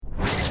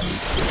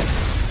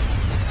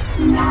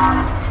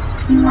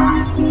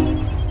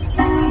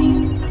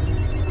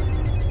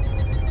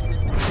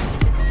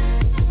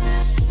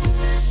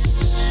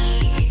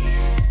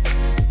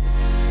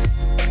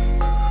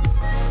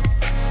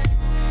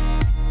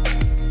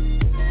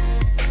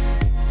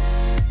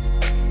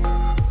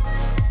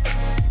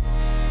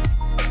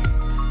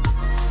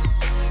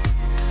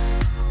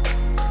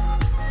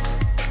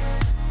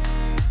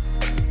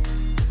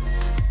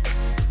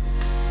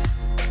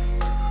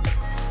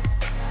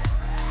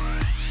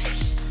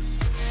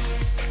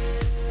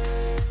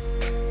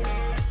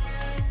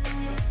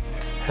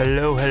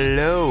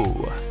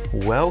Hello.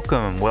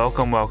 Welcome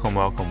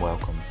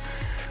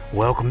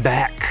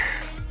back,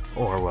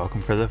 or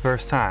welcome for the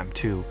first time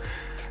to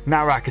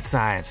Not Rocket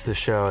Science, the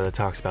show that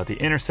talks about the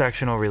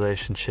intersectional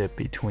relationship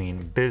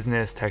between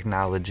business,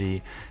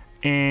 technology,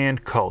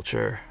 and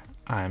culture.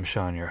 I'm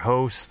Sean, your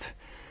host.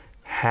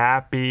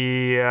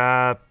 Happy,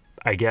 I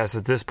guess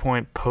at this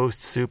point,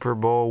 post-Super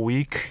Bowl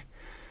week.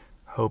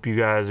 Hope you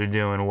guys are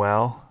doing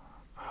well.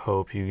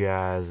 Hope you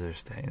guys are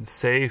staying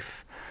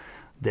safe.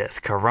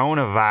 This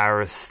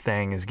coronavirus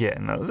thing is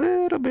getting a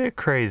little bit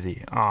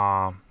crazy.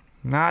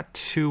 Not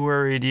too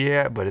worried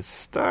yet, but it's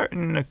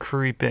starting to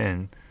creep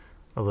in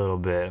a little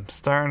bit. I'm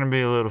starting to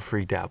be a little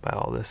freaked out by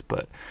all this.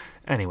 But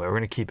anyway, we're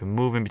going to keep it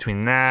moving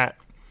between that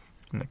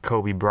and the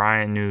Kobe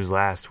Bryant news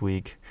last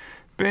week.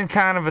 Been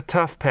kind of a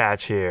tough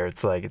patch here.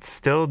 It's like it's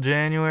still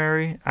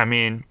January. I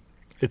mean,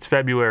 it's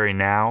February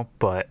now,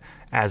 but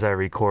as I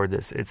record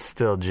this, it's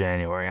still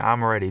January.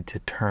 I'm ready to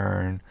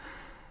turn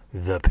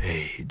the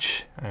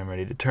page. I'm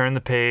ready to turn the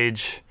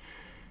page.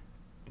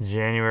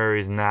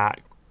 January's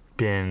not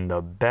been the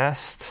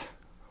best,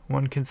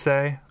 one can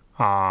say.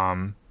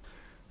 And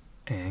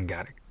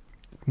got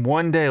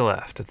one day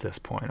left at this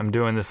point. I'm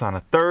doing this on a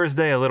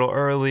Thursday, a little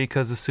early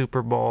because of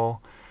Super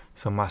Bowl,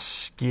 so my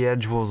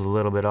schedule's a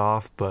little bit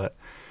off, but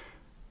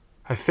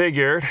I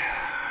figured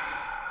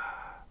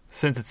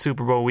since it's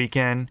Super Bowl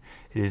weekend,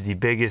 it is the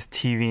biggest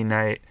TV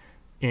night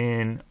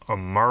in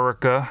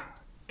America,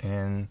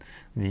 in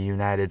the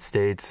United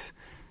States.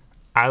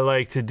 I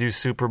like to do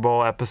Super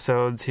Bowl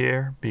episodes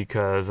here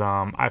because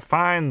I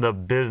find the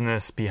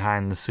business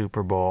behind the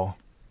Super Bowl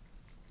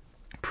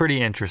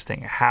pretty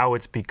interesting. How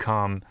it's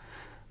become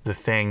the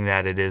thing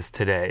that it is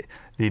today.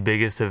 The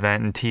biggest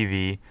event in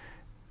TV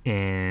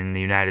in the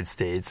United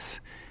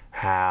States.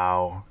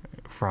 How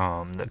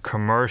from the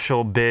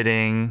commercial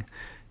bidding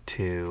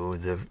to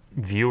the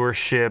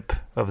viewership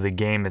of the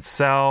game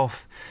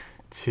itself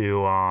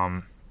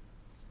to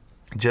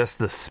just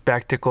the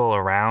spectacle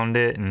around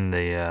it and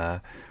the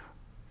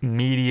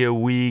media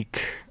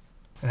week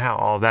and how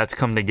all that's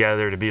come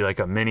together to be like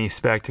a mini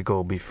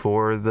spectacle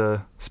before the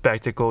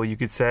spectacle, you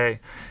could say.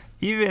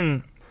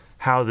 Even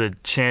how the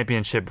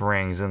championship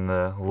rings and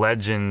the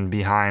legend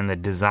behind the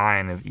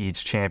design of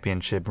each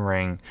championship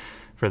ring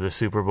for the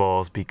Super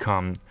Bowl has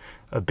become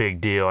a big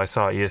deal. I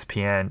saw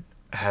ESPN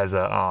has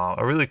a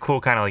really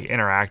cool kind of like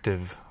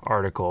interactive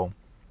article.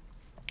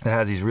 It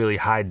has these really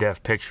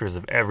high-def pictures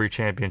of every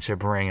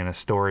championship ring and a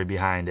story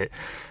behind it.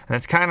 And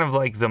it's kind of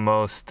like the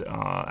most,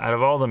 out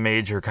of all the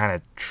major kind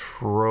of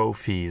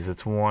trophies,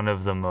 it's one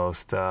of the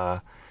most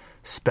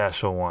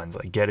special ones.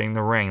 Like getting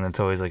the ring, that's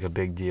always like a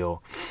big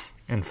deal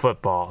in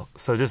football.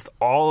 So just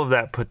all of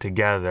that put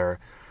together,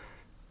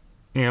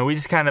 you know, we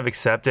just kind of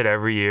accept it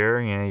every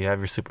year. You know, you have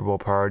your Super Bowl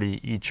party,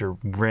 eat your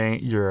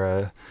ring,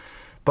 your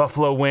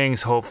buffalo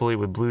wings, hopefully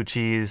with blue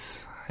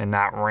cheese and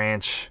not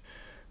ranch.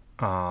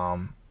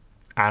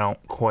 I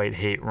don't quite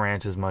hate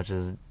ranch as much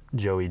as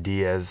Joey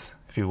Diaz,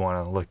 if you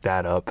want to look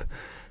that up.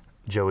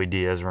 Joey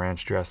Diaz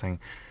ranch dressing.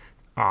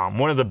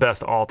 One of the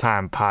best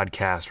all-time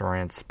podcast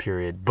rants,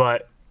 period.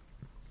 But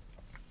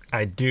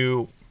I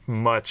do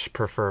much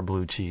prefer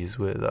blue cheese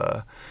with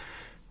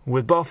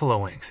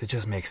buffalo wings. It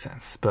just makes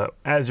sense. But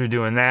as you're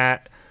doing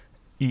that,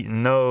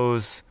 eating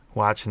those,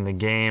 watching the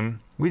game,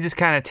 we just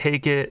kind of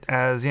take it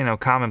as, you know,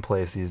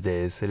 commonplace these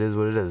days. It is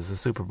what it is. It's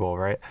a Super Bowl,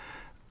 right?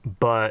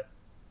 But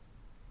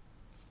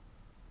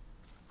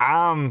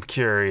I'm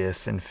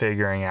curious in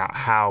figuring out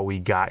how we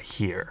got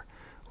here.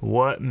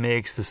 What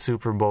makes the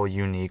Super Bowl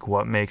unique?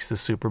 What makes the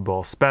Super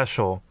Bowl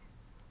special?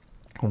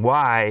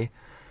 Why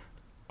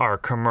are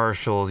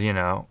commercials, you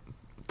know,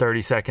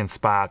 30-second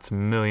spots,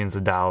 millions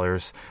of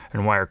dollars,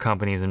 and why are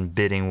companies in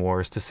bidding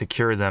wars to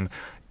secure them,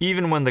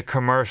 even when the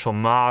commercial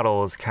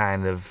model is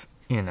kind of,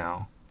 you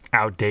know,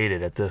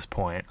 outdated at this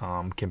point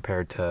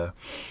compared to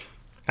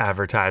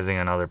advertising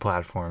on other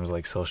platforms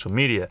like social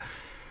media.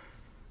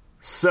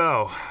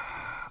 So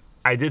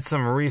I did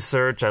some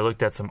research, I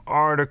looked at some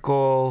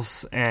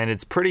articles, and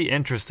it's pretty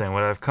interesting.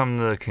 What I've come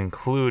to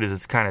conclude is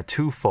it's kind of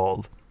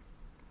twofold.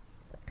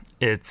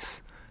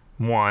 It's,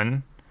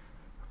 one,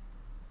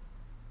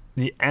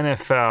 the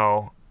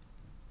NFL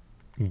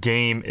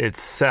game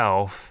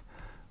itself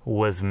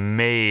was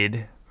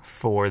made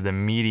for the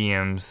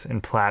mediums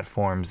and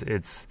platforms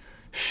it's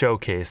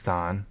showcased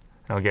on.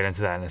 I'll get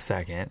into that in a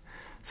second.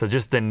 So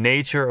just the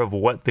nature of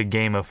what the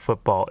game of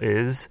football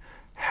is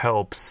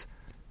helps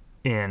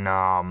in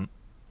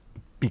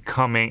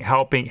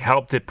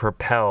helped it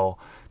propel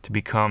to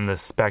become the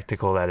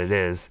spectacle that it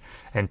is.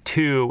 And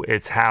two,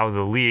 it's how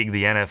the league,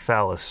 the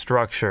NFL, is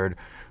structured,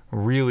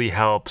 really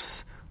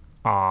helps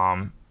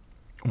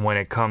when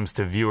it comes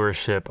to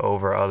viewership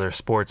over other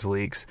sports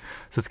leagues.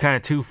 So it's kind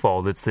of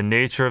twofold. It's the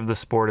nature of the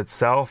sport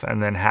itself,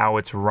 and then how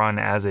it's run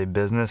as a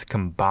business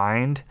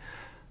combined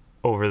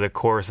over the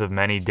course of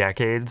many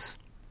decades.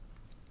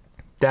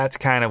 That's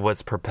kind of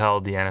what's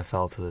propelled the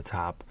NFL to the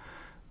top.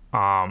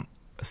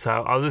 So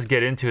I'll just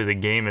get into the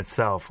game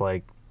itself.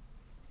 Like,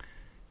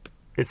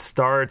 it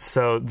starts,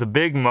 so the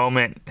big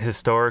moment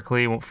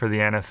historically for the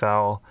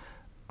NFL,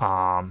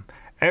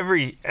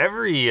 every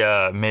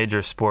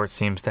major sport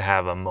seems to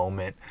have a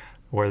moment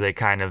where they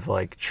kind of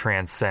like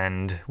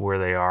transcend where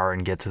they are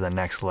and get to the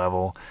next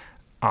level.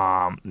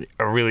 A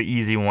really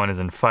easy one is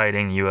in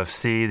fighting,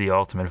 UFC, the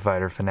Ultimate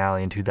Fighter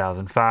finale in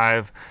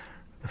 2005.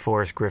 The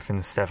Forrest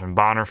Griffin Stephan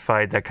Bonnar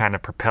fight that kind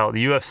of propelled.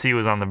 The UFC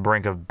was on the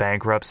brink of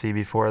bankruptcy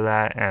before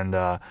that, and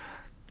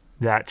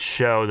that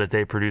show that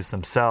they produced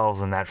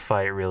themselves and that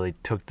fight really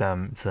took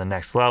them to the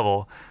next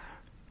level.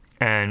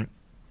 And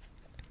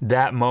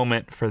that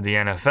moment for the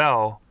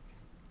NFL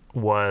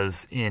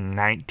was in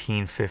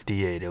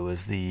 1958. It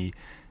was the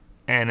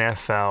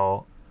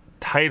NFL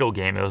title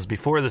game. It was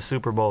before the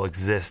Super Bowl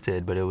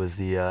existed, but it was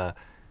the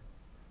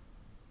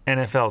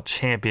NFL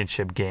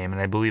championship game,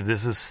 and I believe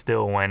this is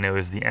still when it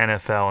was the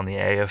NFL and the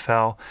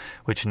AFL,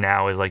 which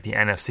now is like the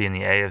NFC and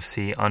the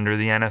AFC under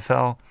the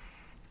NFL.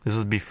 This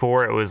was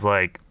before it was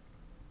like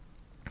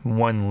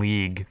one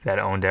league that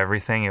owned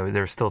everything.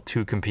 There were still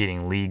two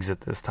competing leagues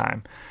at this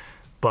time.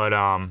 But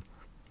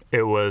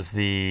it was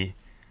the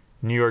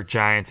New York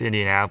Giants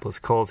Indianapolis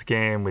Colts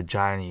game with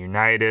Johnny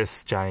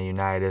Unitas. Johnny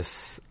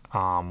Unitas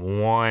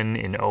won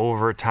in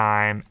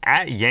overtime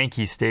at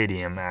Yankee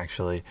Stadium,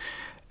 actually.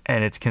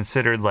 And it's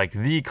considered like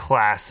the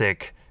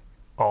classic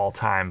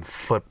all-time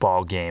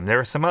football game. There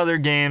were some other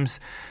games.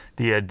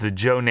 The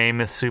Joe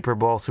Namath Super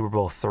Bowl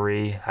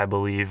III, I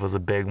believe, was a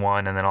big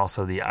one. And then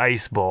also the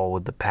Ice Bowl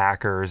with the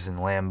Packers and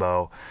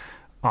Lambeau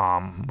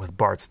with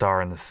Bart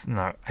Starr in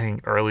the I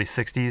think, early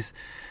 60s.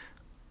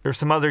 There's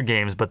some other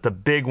games, but the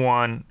big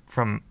one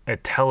from a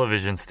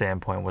television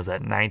standpoint was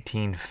that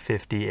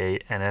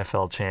 1958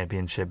 NFL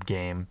championship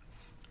game.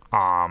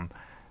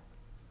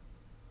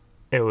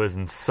 It was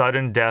in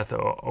sudden death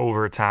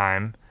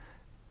overtime,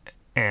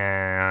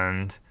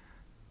 and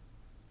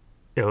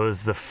it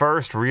was the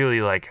first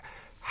really like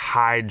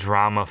high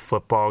drama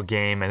football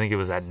game. I think it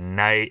was at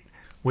night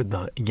with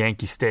the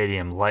Yankee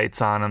Stadium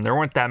lights on them. There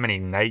weren't that many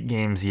night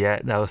games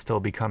yet. That was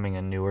still becoming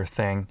a newer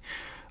thing.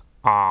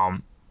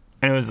 And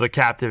it was a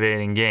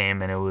captivating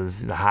game, and it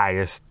was the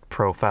highest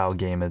profile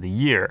game of the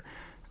year.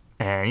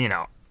 And, you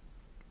know,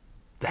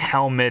 the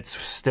helmets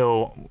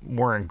still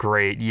weren't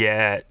great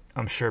yet.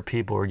 I'm sure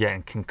people were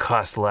getting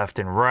concussed left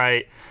and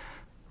right.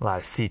 A lot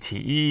of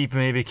CTE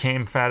maybe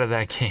came out of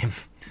that game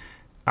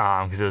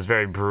because it was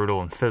very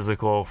brutal and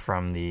physical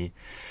from the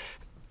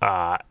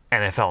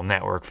NFL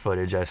Network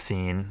footage I've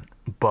seen.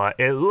 But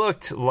it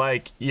looked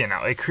like, you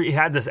know, it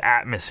had this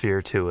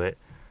atmosphere to it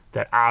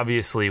that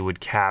obviously would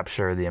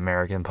capture the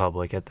American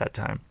public at that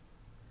time.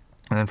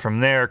 And then from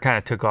there, it kind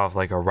of took off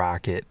like a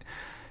rocket.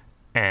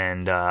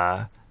 And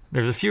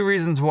there's a few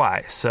reasons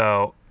why.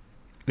 So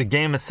the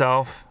game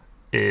itself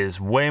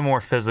is way more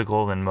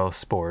physical than most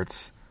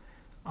sports,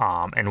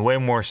 and way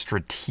more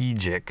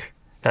strategic.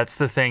 That's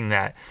the thing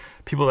that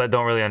people that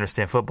don't really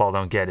understand football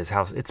don't get, is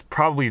how it's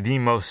probably the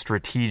most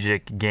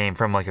strategic game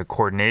from like a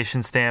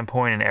coordination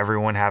standpoint and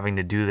everyone having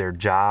to do their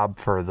job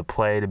for the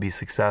play to be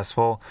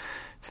successful.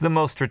 It's the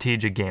most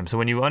strategic game. So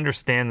when you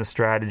understand the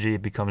strategy,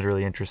 it becomes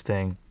really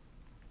interesting.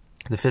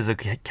 The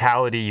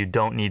physicality, you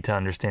don't need to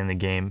understand the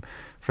game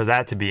for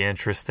that to be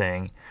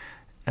interesting.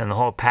 And the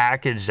whole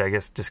package, I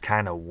guess, just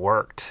kind of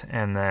worked.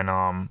 And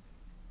then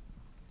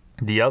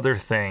the other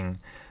thing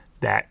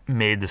that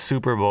made the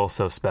Super Bowl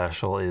so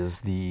special is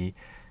the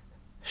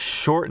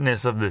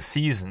shortness of the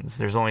seasons.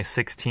 There's only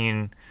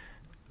 16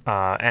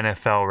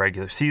 NFL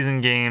regular season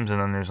games, and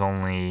then there's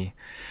only,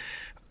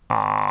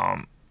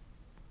 I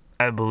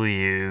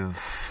believe,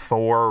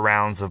 4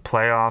 rounds of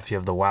playoff. You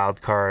have the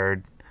wild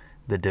card,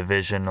 the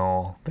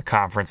divisional, the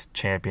conference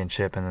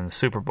championship, and then the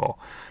Super Bowl.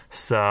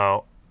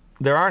 So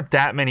there aren't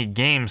that many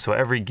games, so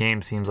every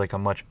game seems like a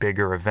much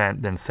bigger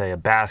event than, say, a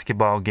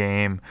basketball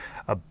game,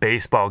 a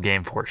baseball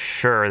game for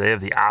sure. They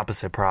have the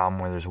opposite problem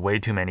where there's way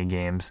too many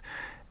games,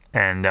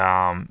 and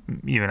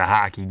even a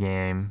hockey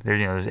game.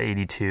 There's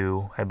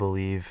 82, I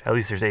believe. At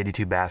least there's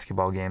 82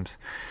 basketball games.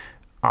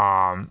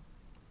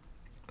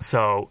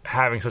 So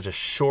having such a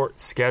short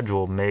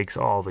schedule makes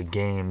all the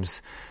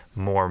games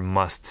more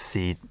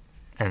must-see.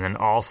 And then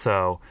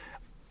also,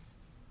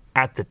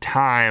 at the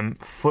time,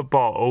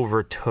 football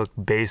overtook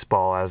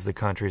baseball as the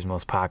country's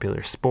most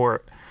popular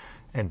sport.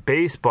 And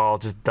baseball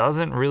just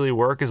doesn't really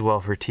work as well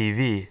for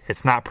TV.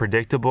 It's not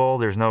predictable.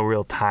 There's no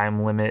real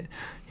time limit.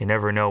 You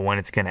never know when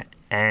it's going to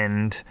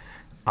end.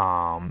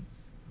 A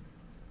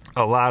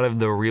lot of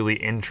the really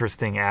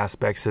interesting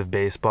aspects of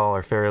baseball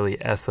are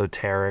fairly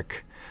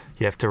esoteric.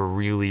 You have to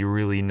really,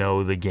 really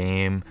know the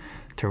game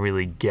to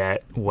really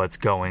get what's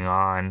going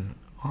on.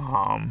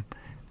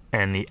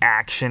 And the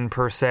action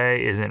per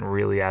se isn't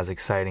really as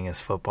exciting as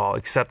football,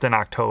 except in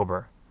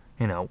October.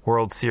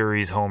 World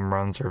Series home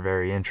runs are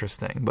very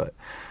interesting, but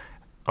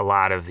a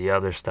lot of the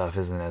other stuff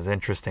isn't as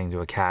interesting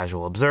to a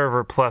casual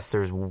observer. Plus,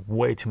 there's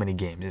way too many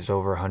games. There's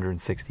over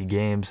 160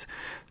 games,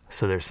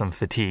 so there's some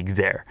fatigue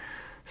there.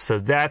 So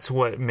that's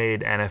what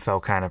made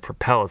NFL kind of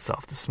propel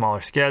itself. The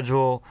smaller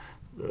schedule,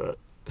 the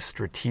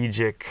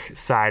strategic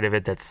side of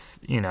it that's,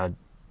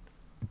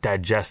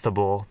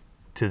 digestible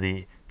to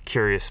the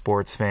curious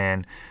sports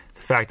fan.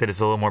 The fact that it's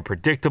a little more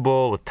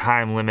predictable with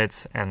time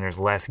limits and there's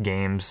less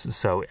games,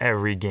 so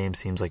every game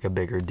seems like a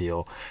bigger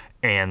deal,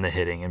 and the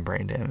hitting and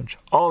brain damage.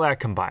 All that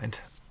combined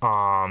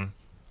kind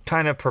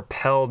of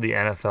propelled the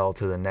NFL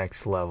to the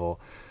next level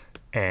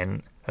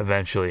and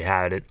eventually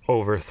had it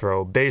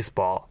overthrow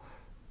baseball.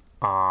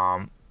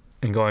 And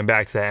going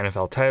back to that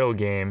NFL title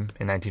game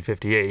in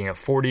 1958,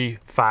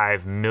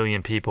 45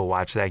 million people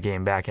watched that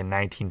game back in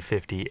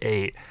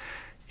 1958.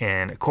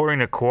 And according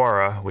to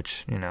Quora,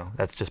 which,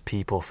 that's just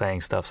people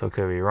saying stuff, so it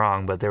could be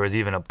wrong, but there was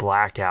even a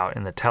blackout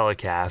in the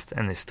telecast,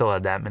 and they still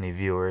had that many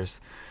viewers.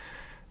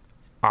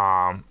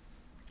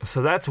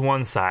 So that's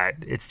one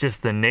side. It's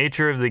just the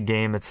nature of the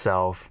game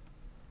itself.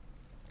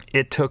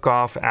 It took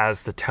off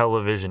as the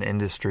television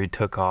industry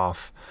took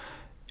off.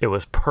 It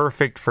was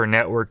perfect for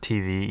network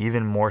TV,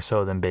 even more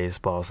so than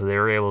baseball. So they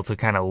were able to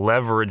kind of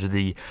leverage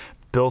the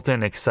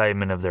built-in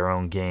excitement of their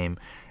own game.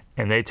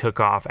 And they took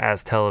off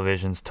as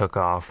televisions took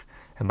off.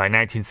 And by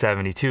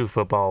 1972,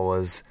 football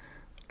was,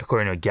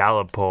 according to a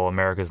Gallup poll,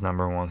 America's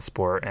number one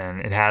sport. And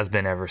it has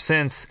been ever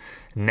since.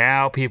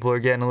 Now people are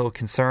getting a little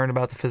concerned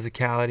about the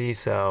physicality,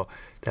 so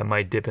that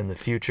might dip in the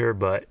future.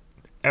 But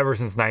ever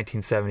since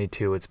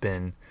 1972, it's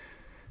been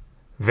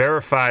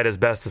verified as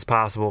best as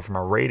possible from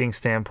a rating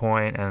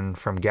standpoint and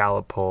from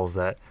Gallup polls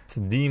that it's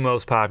the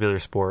most popular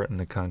sport in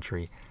the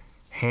country,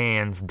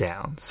 hands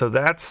down. So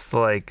that's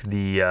like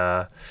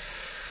the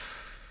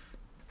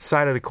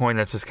side of the coin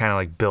that's just kind of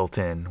like built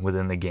in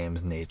within the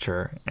game's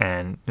nature.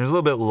 And there's a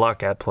little bit of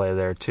luck at play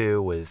there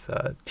too with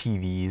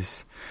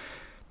TVs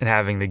and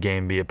having the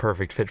game be a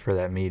perfect fit for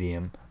that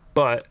medium.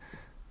 But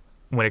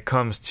when it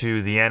comes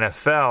to the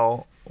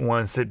NFL,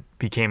 once it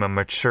became a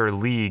mature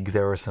league,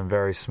 there were some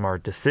very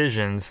smart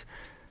decisions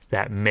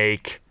that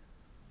make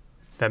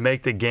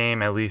the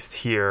game, at least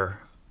here,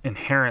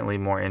 inherently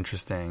more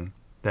interesting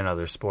than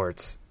other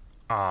sports.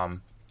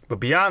 But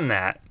beyond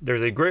that,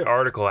 there's a great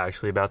article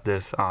actually about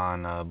this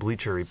on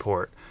Bleacher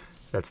Report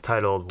that's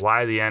titled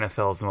 "Why the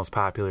NFL is the Most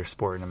Popular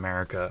Sport in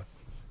America."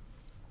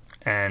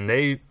 And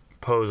they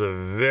pose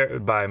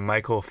by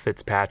Michael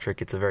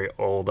Fitzpatrick. It's a very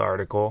old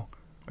article.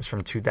 It's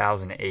from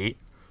 2008.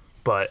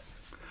 But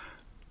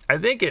I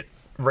think it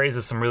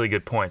raises some really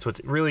good points.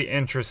 What's really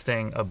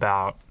interesting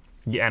about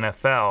the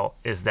NFL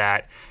is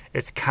that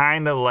it's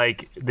kind of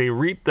like they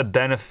reap the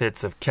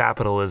benefits of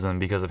capitalism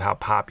because of how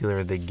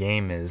popular the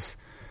game is.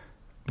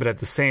 But at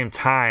the same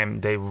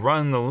time, they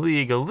run the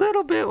league a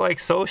little bit like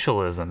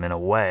socialism in a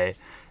way.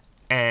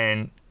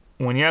 And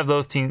when you have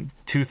those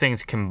two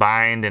things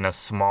combined in a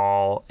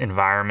small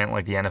environment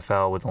like the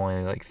NFL with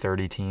only like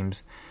 30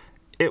 teams,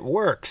 it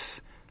works.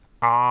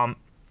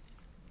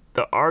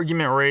 The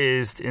argument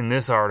raised in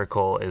this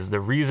article is the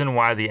reason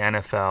why the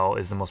NFL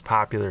is the most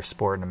popular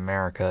sport in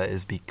America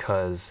is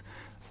because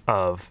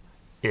of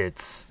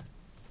its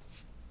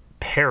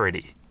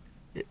parity.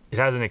 It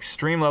has an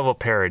extreme level of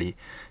parity.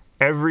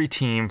 Every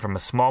team, from a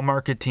small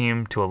market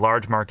team to a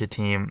large market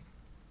team,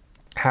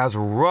 has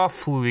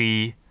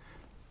roughly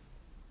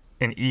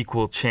an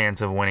equal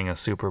chance of winning a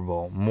Super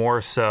Bowl,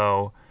 more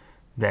so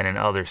than in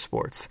other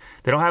sports.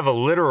 They don't have a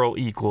literal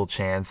equal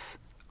chance.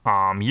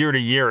 Year to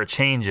year it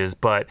changes,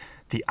 but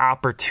the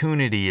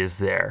opportunity is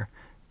there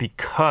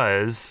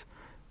because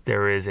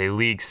there is a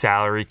league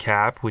salary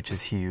cap, which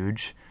is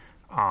huge.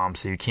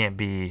 So you can't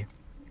be,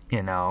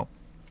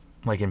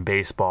 like in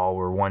baseball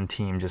where one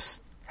team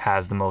just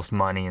has the most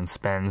money and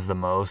spends the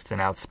most and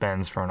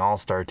outspends for an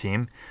all-star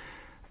team.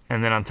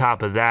 And then on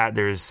top of that,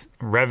 there's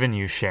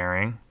revenue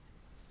sharing,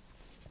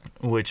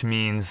 which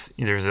means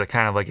there's a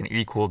kind of like an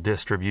equal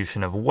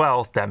distribution of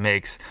wealth that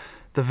makes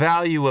the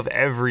value of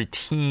every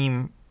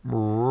team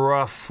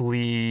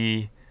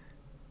roughly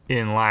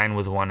in line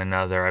with one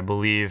another. I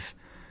believe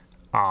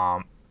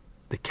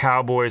the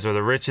Cowboys are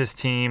the richest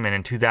team, and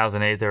in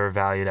 2008 they were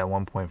valued at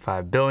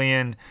 $1.5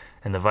 billion,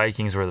 and the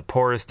Vikings were the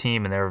poorest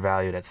team, and they were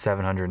valued at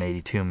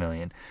 $782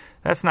 million.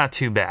 That's not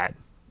too bad.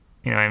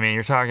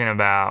 You're talking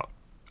about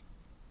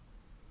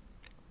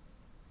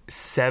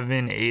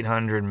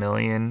 $800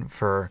 million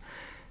for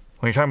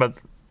when you're talking about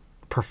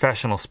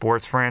professional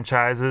sports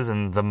franchises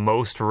and the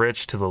most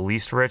rich to the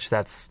least rich.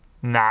 That's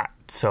not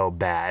so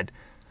bad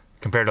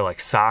compared to like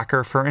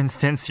soccer, for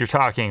instance. You're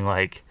talking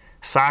like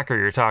soccer.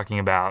 You're talking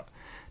about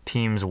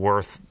teams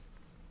worth,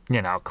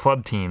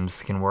 club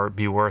teams can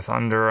be worth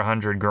under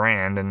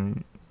 $100,000,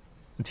 and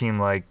a team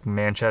like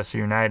Manchester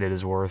United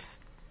is worth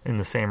in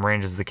the same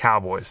range as the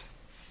Cowboys.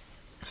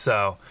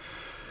 So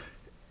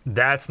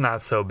that's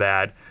not so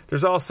bad.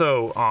 There's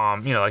also,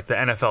 like the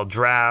NFL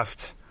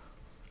draft.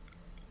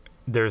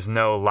 There's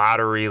no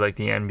lottery like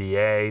the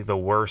NBA. The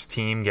worst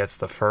team gets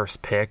the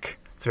first pick.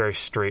 It's very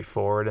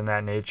straightforward in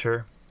that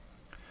nature.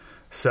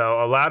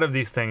 So a lot of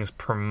these things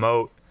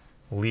promote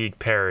league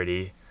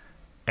parity,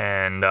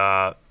 and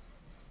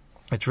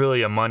it's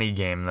really a money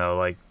game, though.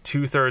 Like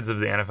 2/3 of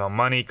the NFL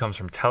money comes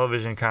from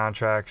television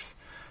contracts,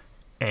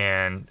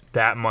 and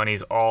that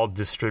money's all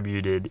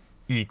distributed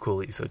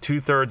equally. So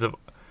 2/3 of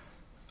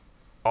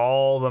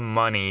all the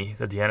money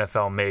that the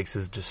NFL makes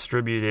is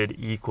distributed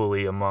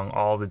equally among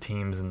all the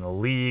teams in the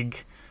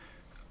league.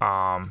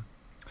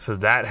 So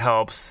that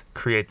helps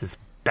create this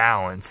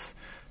balance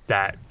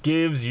that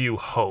gives you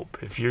hope.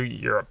 If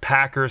you're a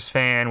Packers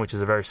fan, which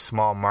is a very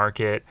small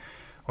market,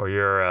 or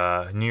you're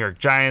a New York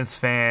Giants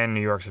fan,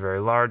 New York's a very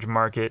large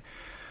market,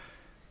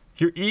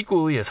 you're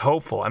equally as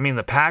hopeful. I mean,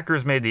 the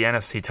Packers made the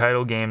NFC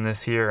title game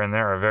this year, and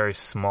they're a very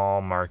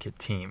small market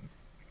team.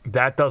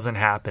 That doesn't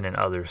happen in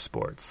other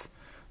sports.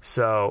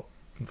 So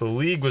the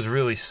league was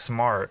really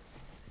smart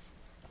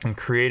in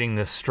creating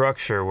this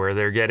structure where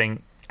they're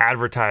getting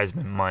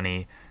advertisement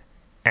money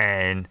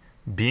and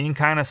being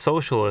kind of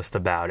socialist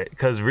about it.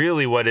 Because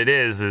really what it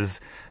is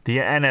the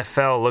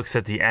NFL looks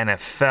at the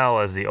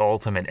NFL as the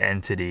ultimate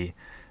entity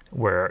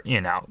where,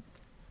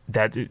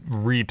 that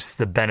reaps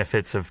the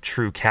benefits of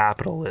true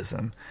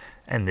capitalism.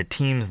 And the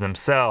teams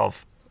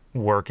themselves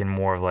work in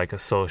more of like a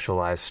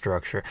socialized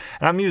structure.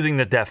 And I'm using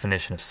the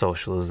definition of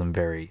socialism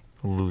very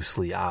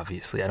loosely,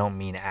 obviously. I don't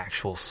mean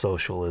actual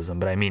socialism,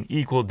 but I mean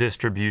equal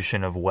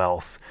distribution of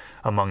wealth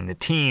among the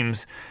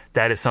teams.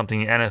 That is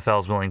something the NFL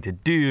is willing to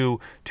do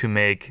to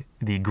make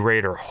the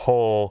greater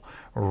whole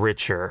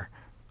richer.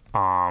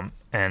 And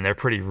they're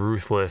pretty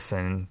ruthless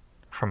and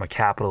from a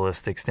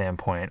capitalistic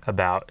standpoint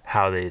about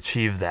how they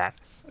achieve that.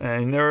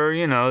 And there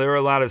were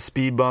a lot of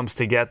speed bumps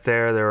to get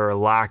there. There were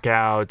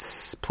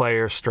lockouts,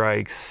 player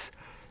strikes,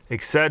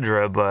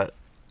 etc. But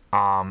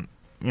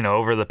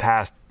over the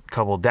past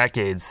couple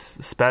decades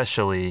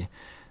especially,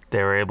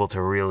 they were able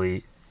to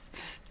really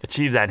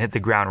achieve that and hit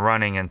the ground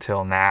running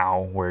until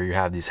now, where you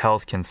have these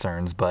health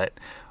concerns. But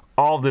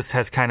all of this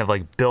has kind of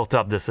like built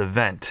up this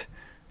event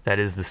that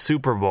is the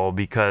Super Bowl,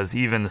 because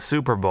even the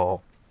Super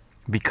Bowl,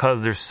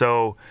 because there's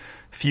so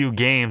few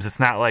games, it's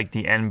not like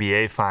the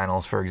NBA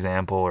Finals, for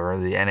example, or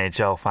the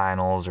NHL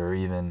Finals, or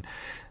even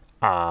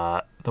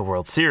the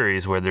World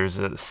Series, where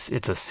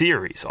it's a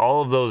series.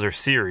 All of those are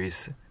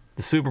series.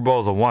 The Super Bowl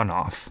is a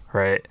one-off,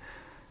 right?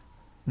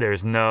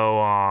 There's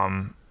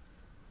no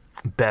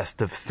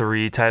best of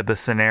three type of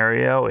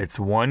scenario. It's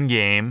one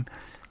game,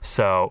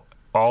 so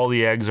all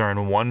the eggs are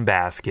in one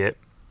basket,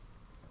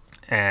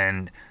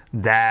 and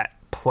that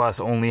plus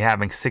only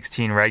having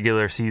 16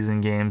 regular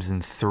season games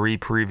and 3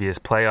 previous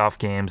playoff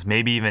games,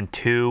 maybe even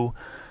 2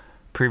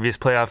 previous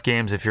playoff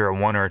games if you're a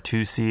 1 or a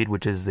 2 seed,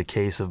 which is the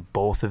case of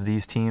both of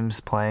these teams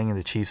playing,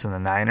 the Chiefs and the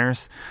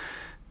Niners.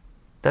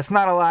 That's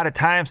not a lot of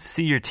times to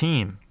see your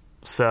team.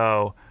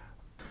 So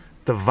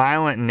the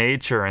violent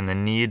nature and the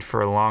need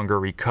for a longer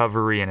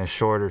recovery and a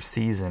shorter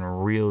season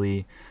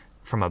really,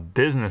 from a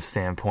business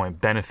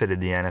standpoint, benefited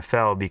the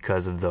NFL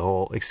because of the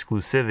whole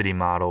exclusivity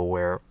model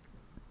where,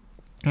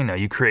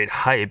 you create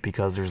hype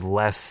because there's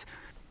less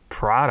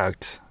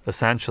product,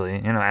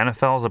 essentially.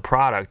 NFL is a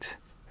product.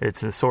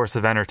 It's a source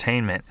of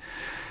entertainment.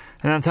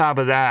 And on top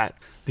of that,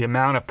 the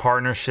amount of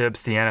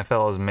partnerships the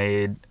NFL has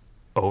made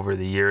over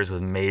the years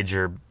with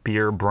major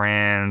beer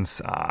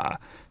brands,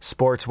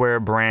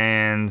 sportswear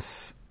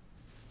brands,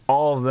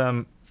 all of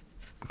them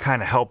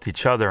kind of helped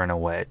each other in a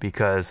way,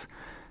 because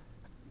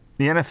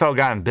the NFL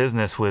got in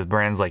business with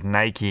brands like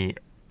Nike,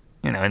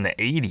 in the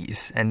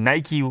 80s. And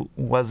Nike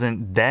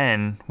wasn't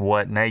then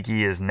what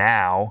Nike is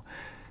now.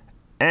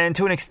 And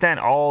to an extent,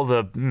 all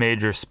the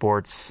major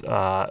sports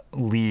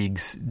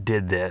leagues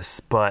did this.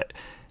 But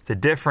the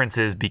difference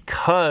is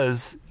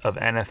because of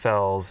the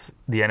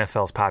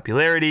NFL's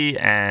popularity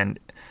and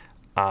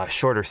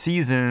shorter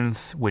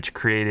seasons, which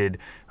created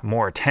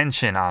more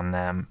attention on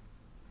them,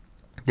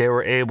 they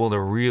were able to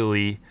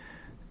really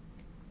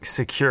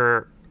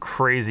secure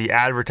crazy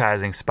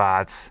advertising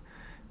spots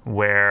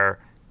where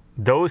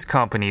those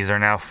companies are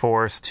now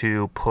forced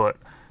to put,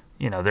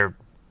 their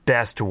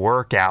best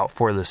workout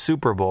for the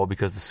Super Bowl,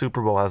 because the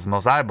Super Bowl has the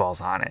most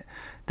eyeballs on it.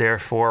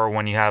 Therefore,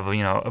 when you have,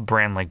 a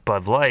brand like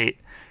Bud Light,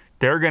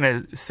 they're going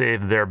to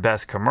save their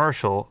best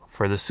commercial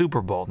for the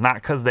Super Bowl. Not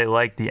because they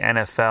like the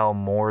NFL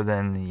more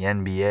than the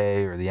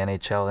NBA or the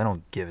NHL. They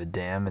don't give a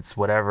damn. It's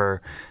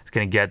whatever is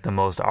going to get the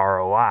most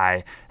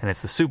ROI. And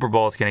it's the Super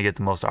Bowl that's going to get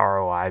the most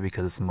ROI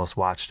because it's the most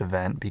watched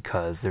event,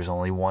 because there's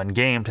only one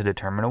game to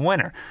determine a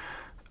winner.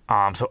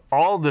 So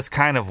all of this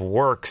kind of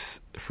works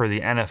for the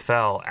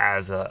NFL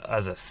as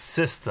a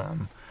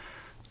system,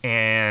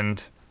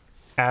 and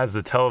as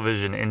the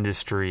television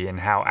industry and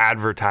how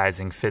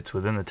advertising fits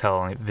within the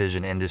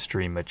television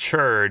industry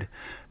matured,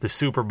 the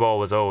Super Bowl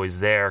was always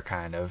there,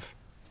 kind of,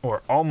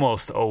 or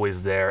almost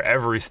always there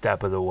every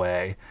step of the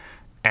way.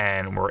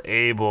 and were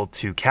able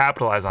to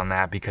capitalize on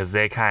that because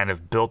they kind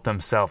of built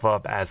themselves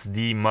up as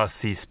the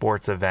must-see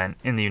sports event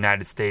in the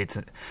United States,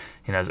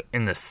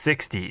 in the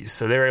 60s.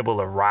 So they were able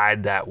to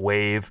ride that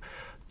wave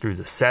through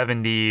the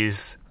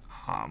 70s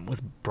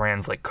with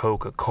brands like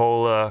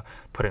Coca-Cola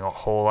putting a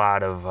whole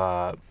lot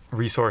of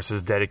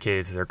resources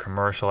dedicated to their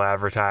commercial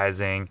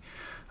advertising,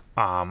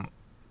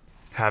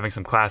 having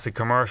some classic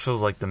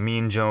commercials like the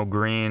Mean Joe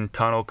Green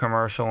tunnel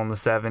commercial in the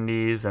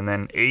 70s and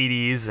then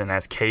 80s, and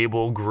as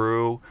cable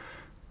grew,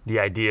 the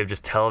idea of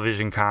just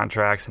television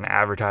contracts and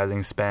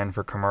advertising spend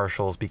for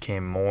commercials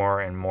became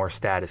more and more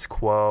status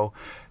quo.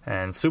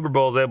 And Super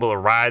Bowl was able to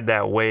ride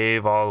that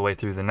wave all the way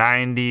through the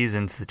 90s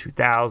into the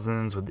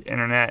 2000s with the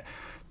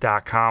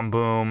internet.com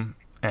boom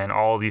and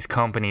all these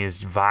companies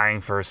vying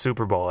for a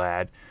Super Bowl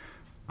ad.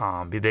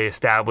 They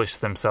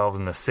established themselves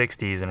in the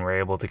 60s and were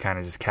able to kind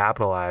of just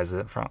capitalize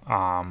it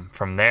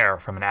from there,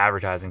 from an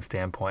advertising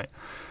standpoint.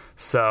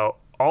 So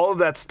all of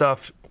that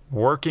stuff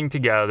working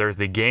together,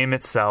 the game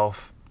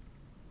itself,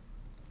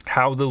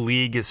 how the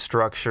league is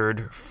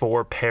structured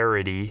for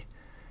parity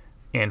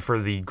and for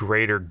the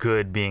greater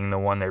good being the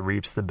one that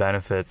reaps the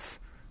benefits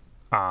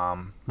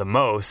the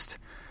most,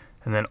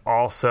 and then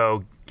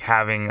also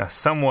having a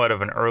somewhat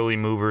of an early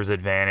mover's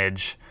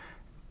advantage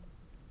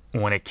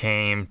when it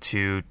came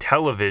to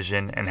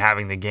television and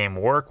having the game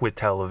work with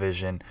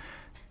television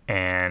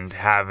and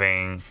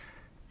having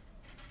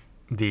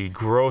the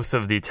growth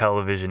of the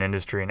television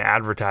industry and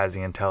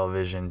advertising in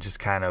television just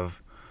kind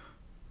of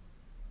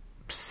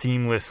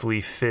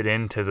seamlessly fit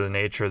into the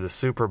nature of the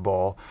Super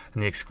Bowl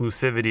and the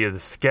exclusivity of the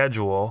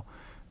schedule.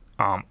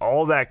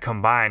 All that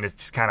combined, it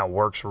just kind of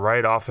works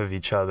right off of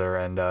each other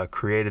and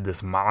created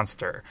this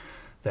monster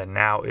that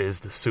now is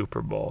the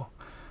Super Bowl.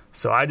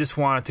 So I just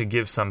wanted to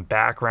give some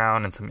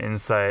background and some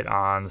insight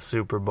on the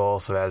Super Bowl.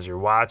 So as you're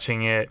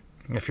watching it,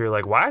 if you're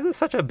like, why is this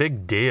such a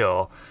big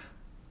deal?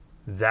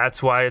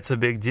 That's why it's a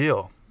big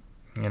deal.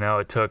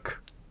 It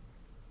took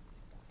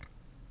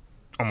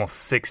almost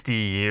 60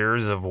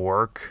 years of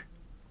work,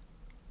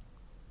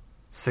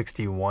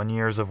 61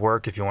 years of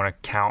work if you want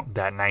to count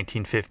that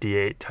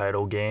 1958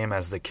 title game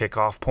as the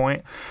kickoff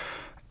point.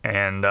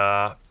 And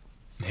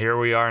here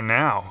we are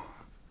now.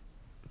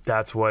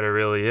 That's what it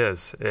really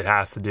is. It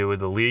has to do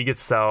with the league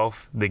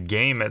itself, the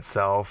game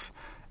itself,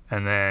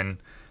 and then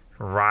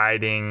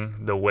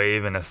riding the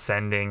wave and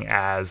ascending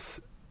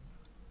as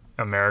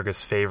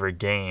America's favorite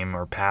game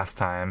or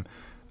pastime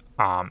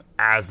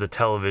as the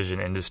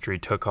television industry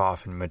took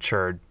off and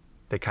matured.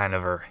 They kind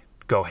of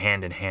go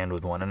hand in hand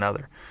with one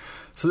another.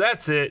 So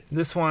that's it.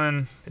 This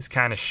one is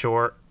kind of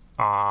short.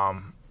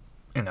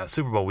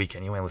 Super Bowl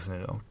weekend, you ain't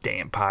listening to no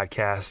damn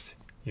podcast.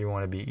 You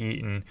want to be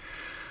eating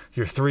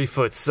your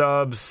 3-foot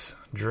subs,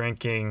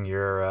 drinking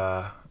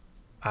your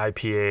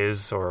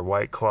IPAs or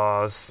White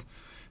Claws.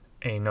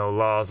 Ain't no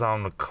laws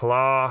on the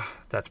claw.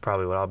 That's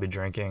probably what I'll be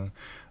drinking.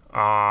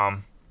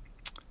 And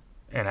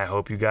I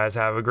hope you guys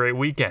have a great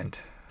weekend.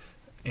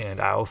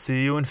 And I will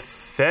see you in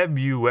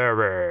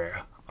February.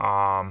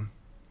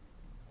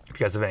 If you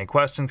guys have any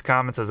questions,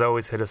 comments, as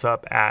always, hit us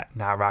up at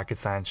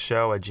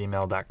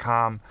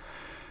notrocketscienceshow@gmail.com.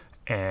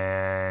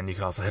 And you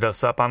can also hit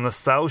us up on the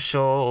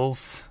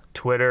socials,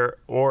 Twitter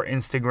or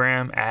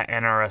Instagram at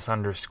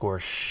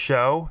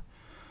NRS_show.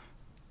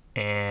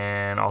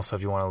 And also,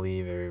 if you want to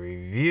leave a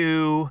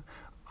review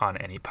on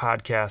any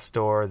podcast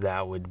store,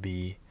 that would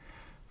be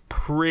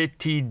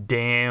pretty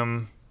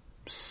damn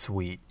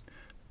sweet.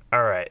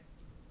 All right.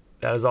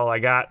 That is all I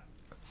got.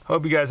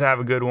 Hope you guys have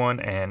a good one.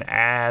 And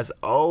as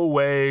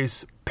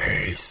always,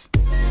 peace.